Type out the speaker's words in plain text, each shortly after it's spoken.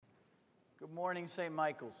Good morning, St.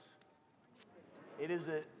 Michael's. It is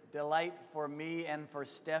a delight for me and for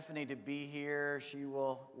Stephanie to be here. She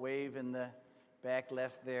will wave in the back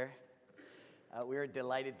left there. We are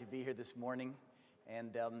delighted to be here this morning,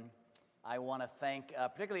 and I want to thank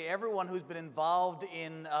particularly everyone who's been involved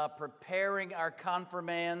in preparing our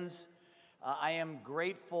confirmands. I am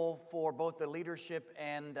grateful for both the leadership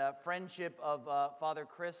and friendship of Father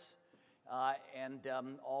Chris and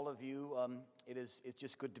all of you. It's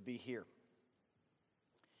just good to be here.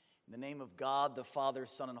 In the name of God, the Father,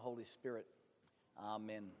 Son, and Holy Spirit.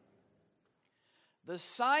 Amen. The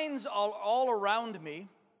signs are all around me.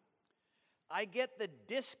 I get the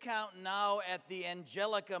discount now at the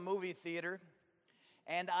Angelica movie theater,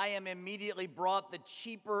 and I am immediately brought the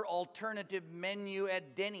cheaper alternative menu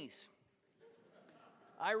at Denny's.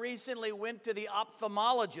 I recently went to the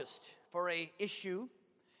ophthalmologist for an issue,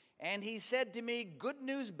 and he said to me, "Good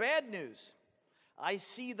news, bad news. I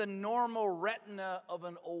see the normal retina of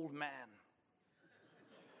an old man."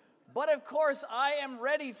 But of course, I am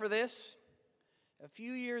ready for this. A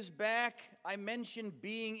few years back, I mentioned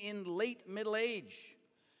being in late middle age,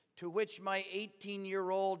 to which my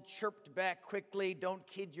 18-year-old chirped back quickly, "Don't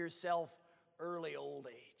kid yourself, early old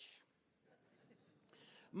age."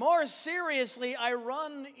 More seriously, I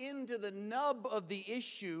run into the nub of the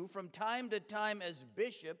issue from time to time as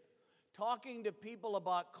bishop, talking to people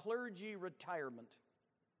about clergy retirement.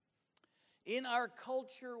 In our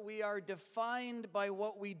culture, we are defined by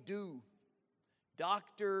what we do.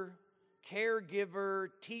 Doctor, caregiver,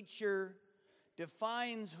 teacher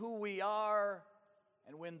defines who we are,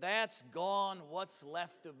 and when that's gone, what's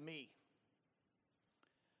left of me?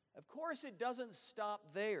 Of course, it doesn't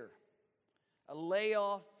stop there. A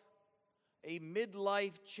layoff, a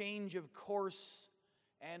midlife change of course,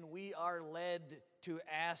 and we are led to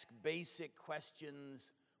ask basic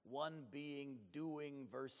questions, one being doing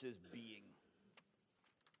versus being.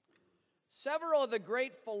 Several of the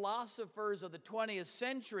great philosophers of the 20th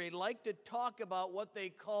century like to talk about what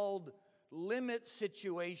they called limit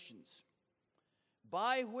situations,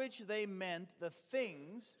 by which they meant the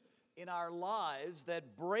things in our lives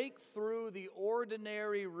that break through the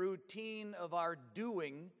ordinary routine of our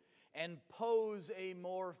doing and pose a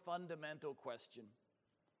more fundamental question.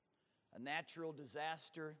 A natural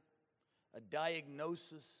disaster, a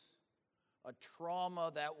diagnosis, a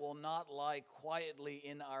trauma that will not lie quietly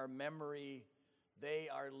in our memory, they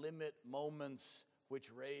are limit moments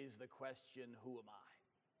which raise the question, who am I?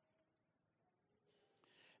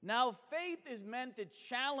 Now, faith is meant to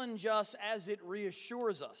challenge us as it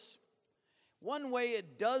reassures us. One way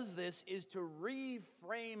it does this is to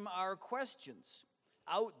reframe our questions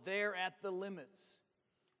out there at the limits,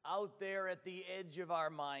 out there at the edge of our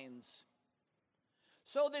minds.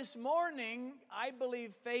 So this morning, I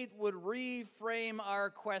believe faith would reframe our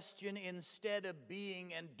question instead of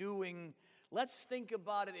being and doing. Let's think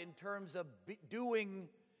about it in terms of doing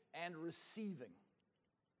and receiving.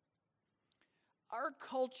 Our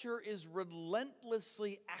culture is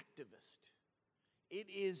relentlessly activist. It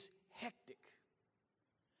is hectic.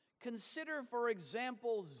 Consider, for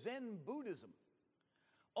example, Zen Buddhism.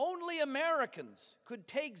 Only Americans could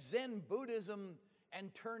take Zen Buddhism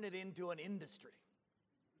and turn it into an industry.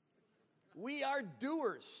 We are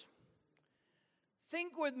doers.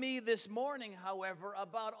 Think with me this morning, however,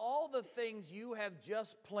 about all the things you have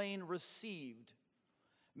just plain received,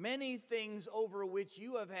 many things over which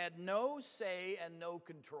you have had no say and no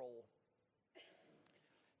control.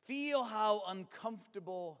 Feel how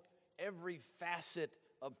uncomfortable every facet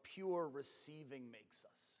of pure receiving makes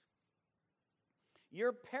us.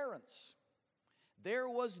 Your parents, there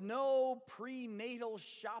was no prenatal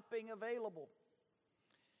shopping available.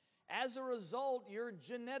 As a result, your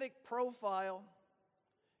genetic profile,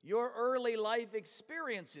 your early life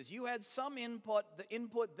experiences, you had some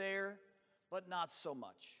input there, but not so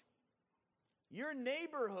much. Your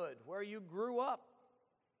neighborhood where you grew up,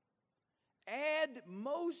 add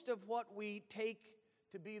most of what we take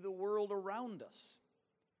to be the world around us.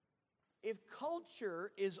 If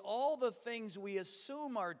culture is all the things we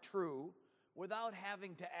assume are true without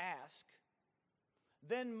having to ask,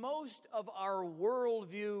 then most of our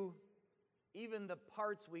worldview, even the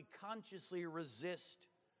parts we consciously resist,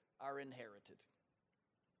 are inherited.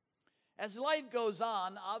 As life goes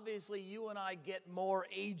on, obviously you and I get more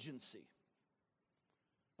agency.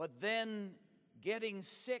 But then getting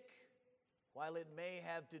sick, while it may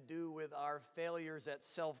have to do with our failures at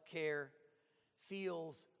self-care,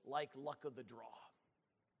 feels like luck of the draw.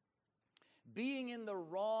 Being in the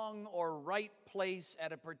wrong or right place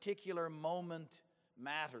at a particular moment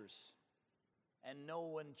matters, and no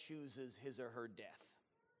one chooses his or her death.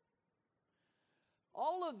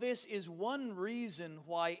 All of this is one reason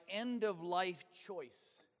why end-of-life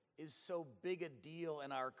choice is so big a deal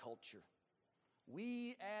in our culture.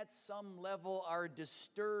 We, at some level, are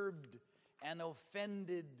disturbed and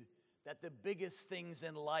offended that the biggest things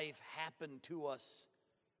in life happen to us.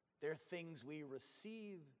 They're things we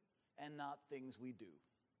receive and not things we do.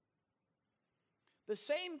 The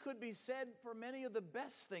same could be said for many of the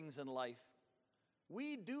best things in life.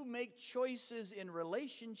 We do make choices in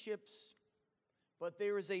relationships, but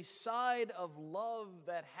there is a side of love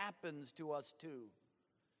that happens to us too.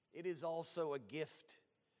 It is also a gift,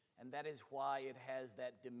 and that is why it has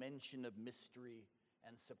that dimension of mystery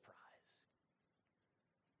and surprise.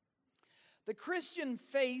 The Christian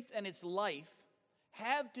faith and its life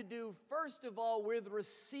have to do, first of all, with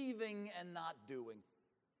receiving and not doing.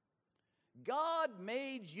 God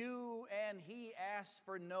made you, and He asks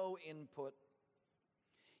for no input.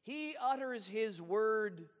 He utters His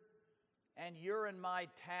word, and your and my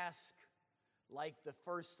task, like the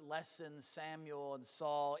first lesson Samuel and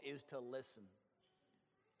Saul, is to listen.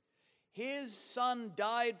 His Son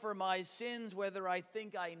died for my sins, whether I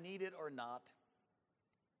think I need it or not.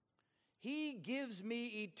 He gives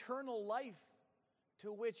me eternal life,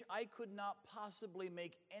 to which I could not possibly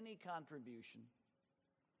make any contribution.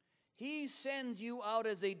 He sends you out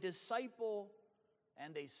as a disciple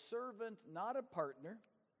and a servant, not a partner,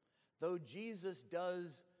 though Jesus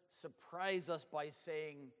does surprise us by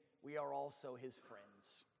saying we are also His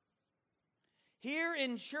friends. Here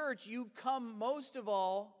in church, I come most of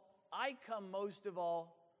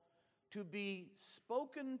all, to be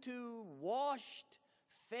spoken to, washed,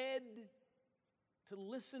 fed, to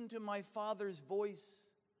listen to my Father's voice,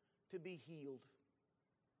 to be healed.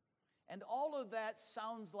 And all of that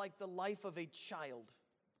sounds like the life of a child.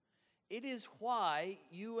 It is why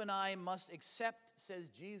you and I must accept, says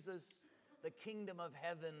Jesus, the kingdom of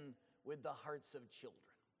heaven with the hearts of children.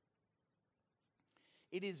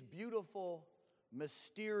 It is beautiful,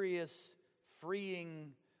 mysterious,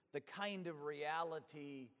 freeing, the kind of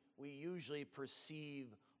reality we usually perceive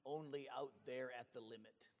only out there at the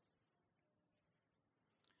limit.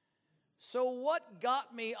 So what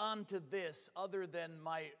got me onto this other than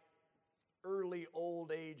my early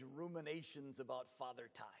old age ruminations about Father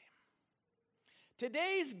Time?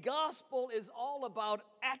 Today's gospel is all about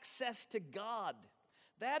access to God.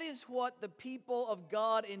 That is what the people of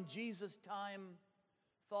God in Jesus' time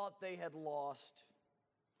thought they had lost.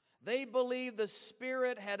 They believed the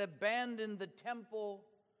Spirit had abandoned the temple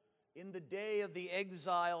in the day of the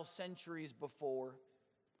exile centuries before.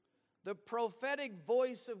 The prophetic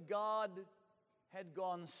voice of God had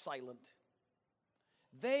gone silent.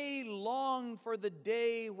 They longed for the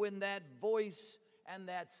day when that voice and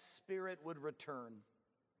that Spirit would return.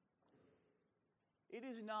 It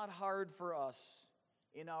is not hard for us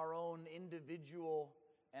in our own individual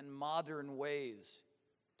and modern ways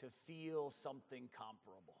to feel something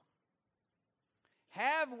comparable.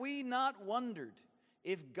 Have we not wondered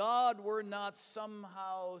if God were not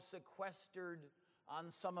somehow sequestered on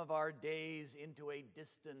some of our days into a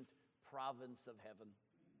distant province of heaven?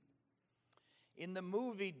 In the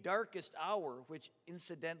movie Darkest Hour, which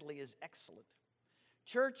incidentally is excellent,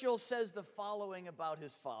 Churchill says the following about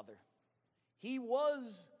his father: he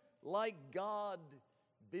was like God,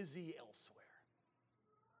 busy elsewhere.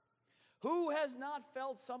 Who has not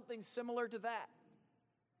felt something similar to that?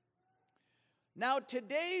 Now,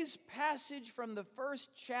 today's passage from the first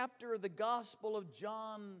chapter of the Gospel of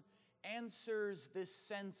John answers this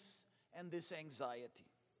sense and this anxiety.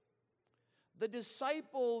 The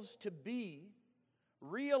disciples to be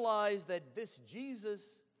realize that this Jesus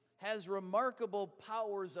has remarkable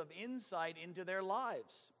powers of insight into their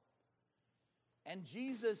lives. And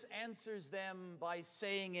Jesus answers them by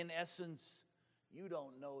saying, in essence, you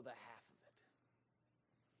don't know the half of it.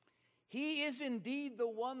 He is indeed the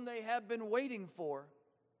one they have been waiting for,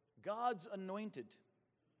 God's anointed.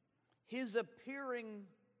 His appearing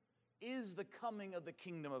is the coming of the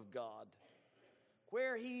kingdom of God.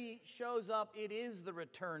 Where He shows up, it is the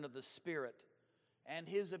return of the Spirit, and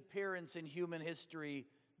His appearance in human history,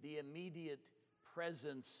 the immediate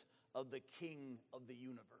presence of the King of the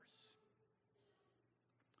universe.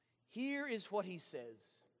 Here is what He says: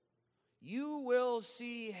 you will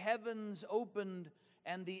see heavens opened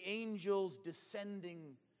and the angels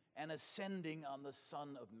descending and ascending on the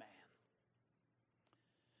Son of Man.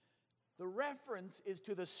 The reference is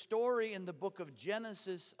to the story in the book of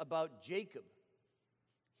Genesis about Jacob.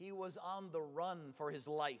 He was on the run for his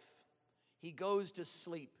life. He goes to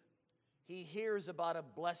sleep. He hears about a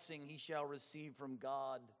blessing he shall receive from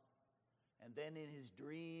God. And then in his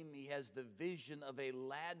dream, he has the vision of a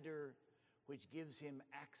ladder which gives him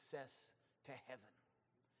access to heaven.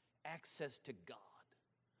 access to God.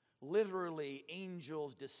 Literally,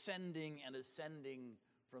 angels descending and ascending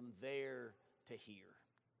from there to here.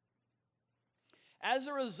 As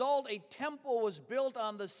a result, a temple was built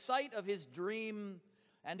on the site of his dream,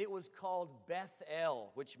 and it was called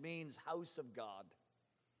Bethel, which means house of God.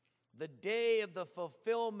 The day of the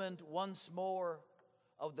fulfillment once more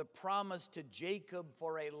of the promise to Jacob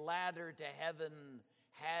for a ladder to heaven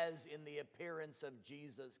has, in the appearance of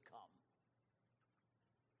Jesus, come.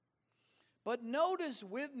 But notice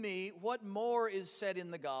with me what more is said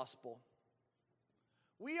in the gospel.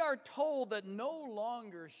 We are told that no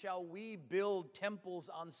longer shall we build temples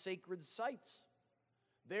on sacred sites.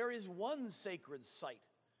 There is one sacred site,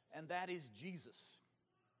 and that is Jesus.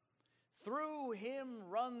 Through him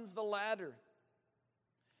runs the ladder.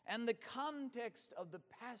 And the context of the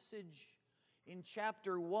passage in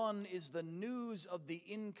chapter 1 is the news of the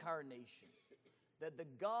incarnation, that the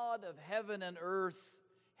God of heaven and earth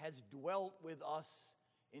has dwelt with us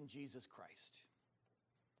in Jesus Christ.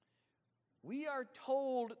 We are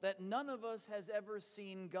told that none of us has ever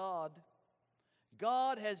seen God.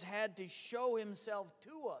 God has had to show himself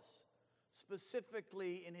to us,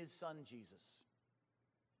 specifically in his Son Jesus.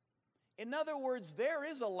 In other words, there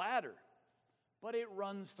is a ladder, but it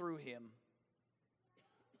runs through him.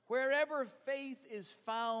 Wherever faith is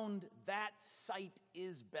found, that site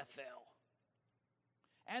is Bethel.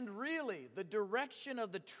 And really, the direction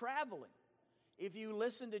of the traveling, if you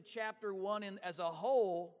listen to chapter 1 as a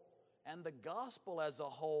whole and the gospel as a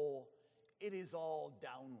whole, it is all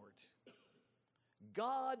downward.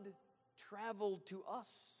 God traveled to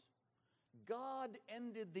us. God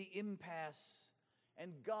ended the impasse,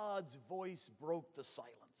 and God's voice broke the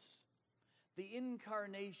silence. The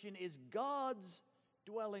incarnation is God's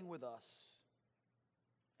dwelling with us.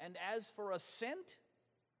 And as for ascent,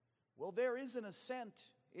 well, there is an ascent.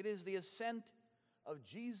 It is the ascent of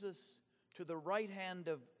Jesus to the right hand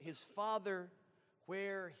of his Father,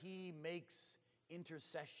 where he makes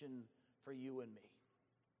intercession for you and me.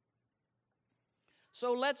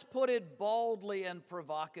 So let's put it baldly and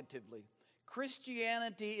provocatively.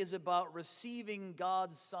 Christianity is about receiving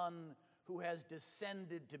God's Son who has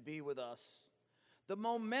descended to be with us. The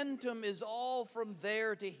momentum is all from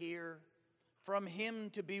there to here, from him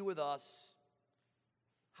to be with us.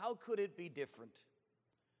 How could it be different?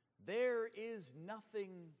 There is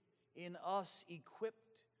nothing in us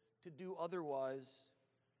equipped to do otherwise.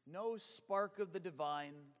 No spark of the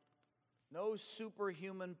divine, no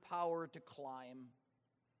superhuman power to climb.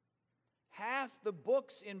 Half the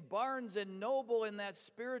books in Barnes and Noble in that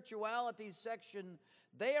spirituality section,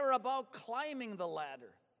 they are about climbing the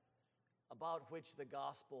ladder, about which the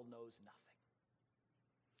gospel knows nothing.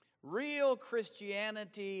 Real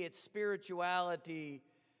Christianity, its spirituality,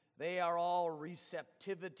 they are all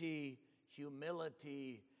receptivity,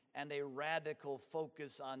 humility, and a radical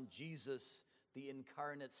focus on Jesus, the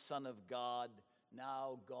incarnate Son of God,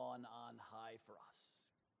 now gone on high for us.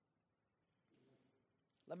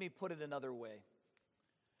 Let me put it another way.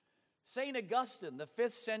 St. Augustine, the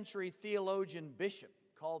 5th century theologian bishop,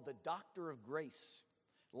 called the Doctor of Grace,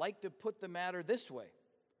 liked to put the matter this way.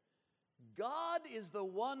 God is the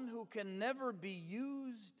one who can never be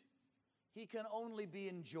used. He can only be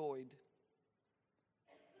enjoyed.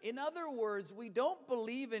 In other words, we don't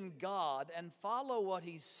believe in God and follow what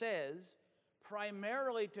he says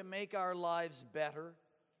primarily to make our lives better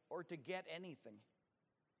or to get anything.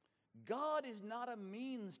 God is not a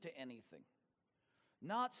means to anything,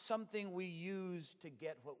 not something we use to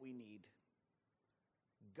get what we need.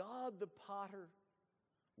 God the potter,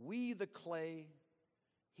 we the clay,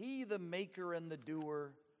 he the maker and the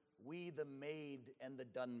doer, we the made and the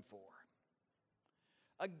done for.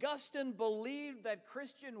 Augustine believed that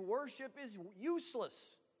Christian worship is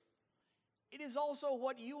useless. It is also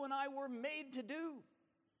what you and I were made to do.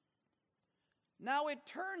 Now, it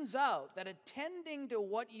turns out that attending to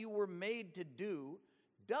what you were made to do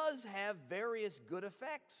does have various good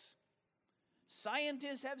effects.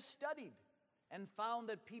 Scientists have studied and found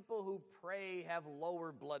that people who pray have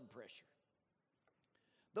lower blood pressure.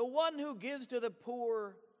 The one who gives to the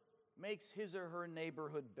poor makes his or her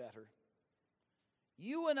neighborhood better.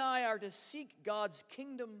 You and I are to seek God's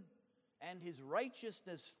kingdom and his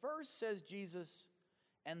righteousness first, says Jesus,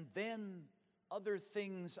 and then other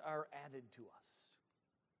things are added to us.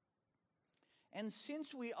 And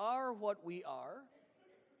since we are what we are,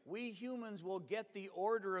 we humans will get the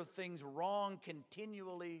order of things wrong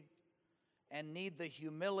continually and need the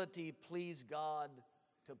humility, please God,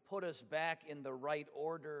 to put us back in the right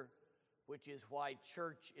order, which is why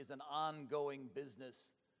church is an ongoing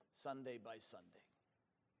business Sunday by Sunday.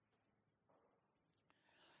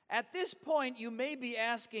 At this point, you may be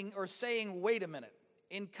asking or saying, wait a minute.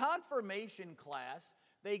 In confirmation class,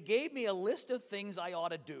 they gave me a list of things I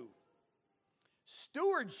ought to do.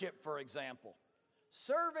 Stewardship, for example,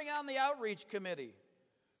 serving on the outreach committee,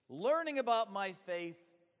 learning about my faith,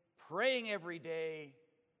 praying every day.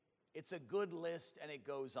 It's a good list, and it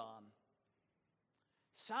goes on.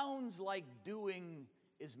 Sounds like doing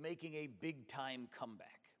is making a big-time comeback.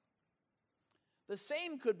 The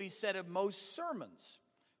same could be said of most sermons,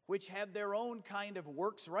 which have their own kind of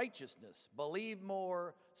works righteousness. Believe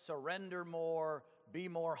more, surrender more, be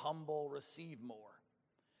more humble, receive more.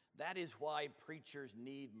 That is why preachers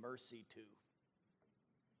need mercy too.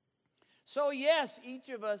 So yes, each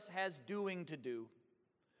of us has doing to do,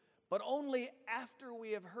 but only after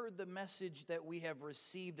we have heard the message that we have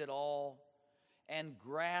received it all and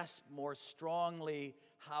grasp more strongly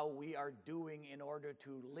how we are doing in order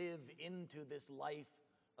to live into this life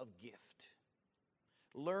of gift.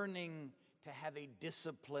 Learning to have a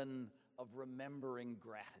discipline of remembering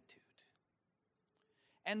gratitude.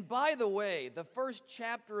 And by the way, the first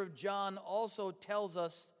chapter of John also tells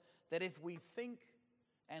us that if we think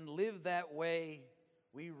and live that way,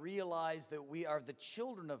 we realize that we are the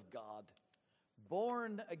children of God,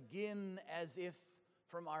 born again as if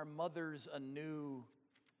from our mothers anew.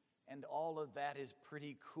 And all of that is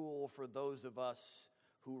pretty cool for those of us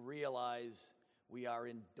who realize we are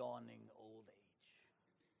in dawning